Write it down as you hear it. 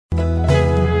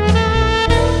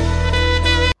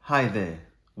Hi there,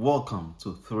 welcome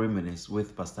to 3 Minutes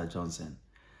with Pastor Johnson.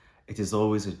 It is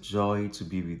always a joy to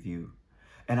be with you,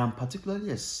 and I'm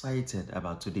particularly excited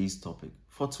about today's topic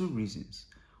for two reasons.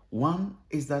 One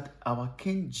is that our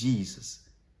King Jesus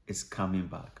is coming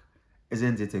back.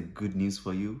 Isn't it a good news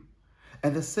for you?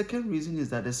 And the second reason is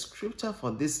that the scripture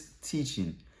for this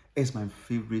teaching is my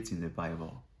favorite in the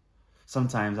Bible.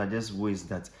 Sometimes I just wish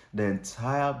that the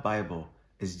entire Bible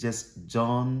is just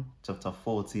John chapter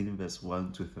 14 verse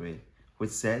 1 to 3,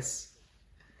 which says,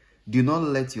 "Do not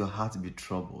let your heart be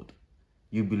troubled.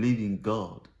 You believe in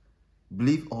God.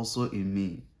 Believe also in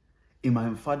me. In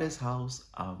my Father's house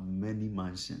are many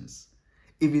mansions.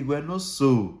 If it were not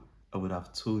so, I would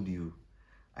have told you.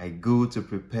 I go to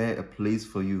prepare a place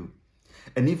for you.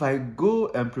 And if I go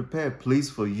and prepare a place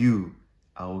for you,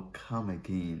 I will come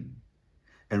again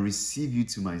and receive you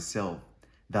to myself,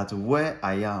 that where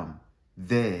I am,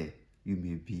 there you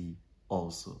may be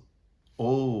also."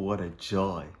 Oh, what a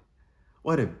joy.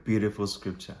 What a beautiful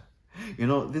scripture.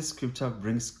 This scripture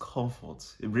brings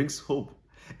comfort, it brings hope,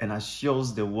 and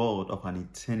assures the world of an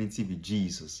eternity with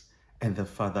Jesus and the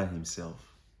Father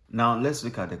himself. Now, let's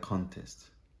look at the context.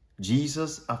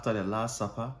 Jesus, after the Last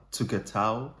Supper, took a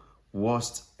towel,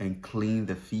 washed and cleaned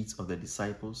the feet of the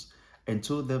disciples, and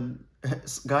told them,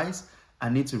 "Guys, I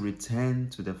need to return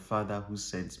to the Father who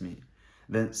sent me."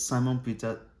 Then Simon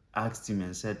Peter asked him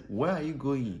and said, "Where are you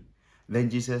going?" Then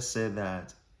Jesus said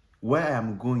that, "Where I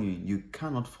am going, you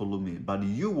cannot follow me, but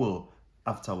you will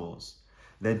afterwards."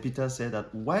 Then Peter said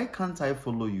that, "Why can't I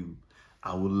follow you?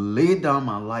 I will lay down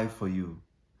my life for you."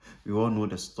 We all know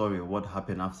the story of what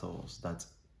happened afterwards, that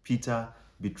Peter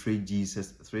betrayed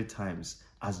Jesus 3 times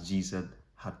as Jesus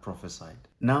had prophesied.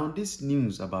 Now, this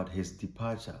news about his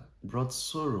departure brought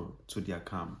sorrow to their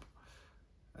camp.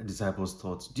 The disciples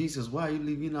thought, "Jesus, why are you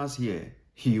leaving us here?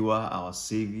 You are our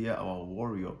savior, our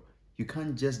warrior. You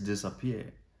can't just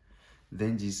disappear."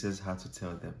 Then Jesus had to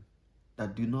tell them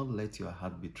that do not let your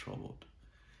heart be troubled.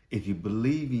 If you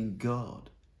believe in God,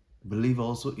 believe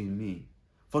also in me.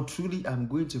 For truly I'm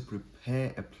going to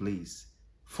prepare a place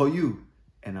for you,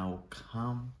 and I will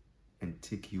come and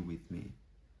take you with me.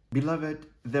 Beloved,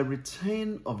 the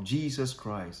return of Jesus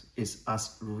Christ is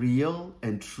as real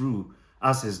and true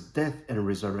as his death and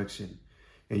resurrection,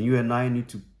 and you and I need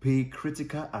to pay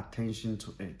critical attention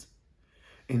to it.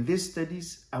 In these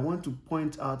studies, I want to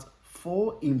point out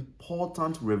 4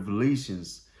 important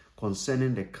revelations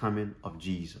concerning the coming of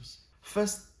Jesus.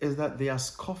 First is that there are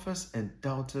scoffers and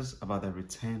doubters about the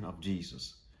return of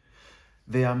Jesus.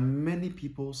 There are many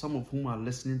people, some of whom are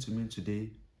listening to me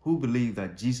today, who believe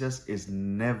that Jesus is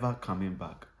never coming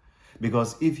back,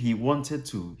 because if he wanted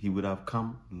to, he would have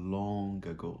come long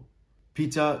ago.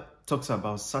 Peter talks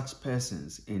about such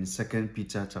persons in 2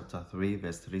 Peter chapter 3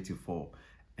 verse 3 to 4,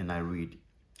 and I read,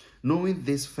 "Knowing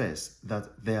this first,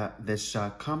 that there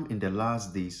shall come in the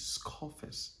last days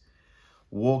scoffers,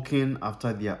 walking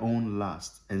after their own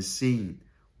lust, and saying,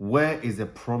 Where is the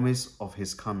promise of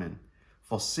his coming?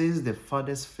 For since the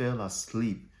fathers fell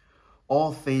asleep,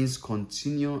 all things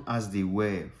continue as they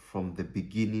were from the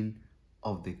beginning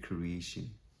of the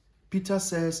creation." Peter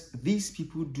says these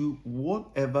people do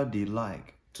whatever they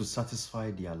like to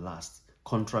satisfy their lust,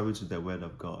 contrary to the word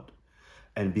of God.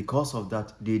 And because of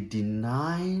that, they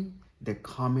deny the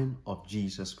coming of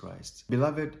Jesus Christ.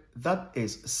 Beloved, that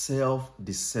is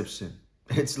self-deception.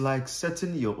 It's like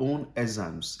setting your own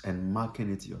exams and marking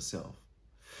it yourself.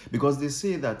 Because they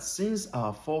say that since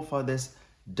our forefathers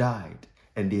died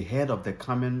and they heard of the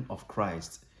coming of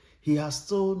Christ, he has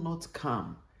still not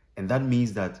come. And that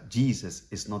means that Jesus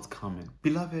is not coming.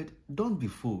 Beloved, don't be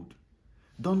fooled.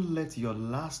 Don't let your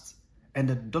lust and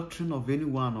the doctrine of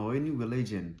anyone or any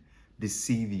religion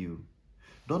deceive you.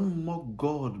 Don't mock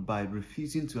God by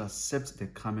refusing to accept the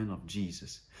coming of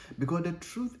Jesus, because the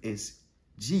truth is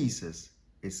Jesus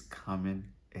is coming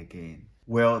again.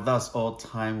 Well, that's all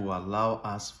time will allow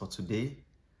us for today.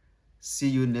 See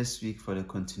you next week for the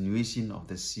continuation of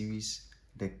the series,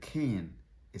 The King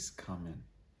is Coming.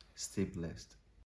 Stay blessed.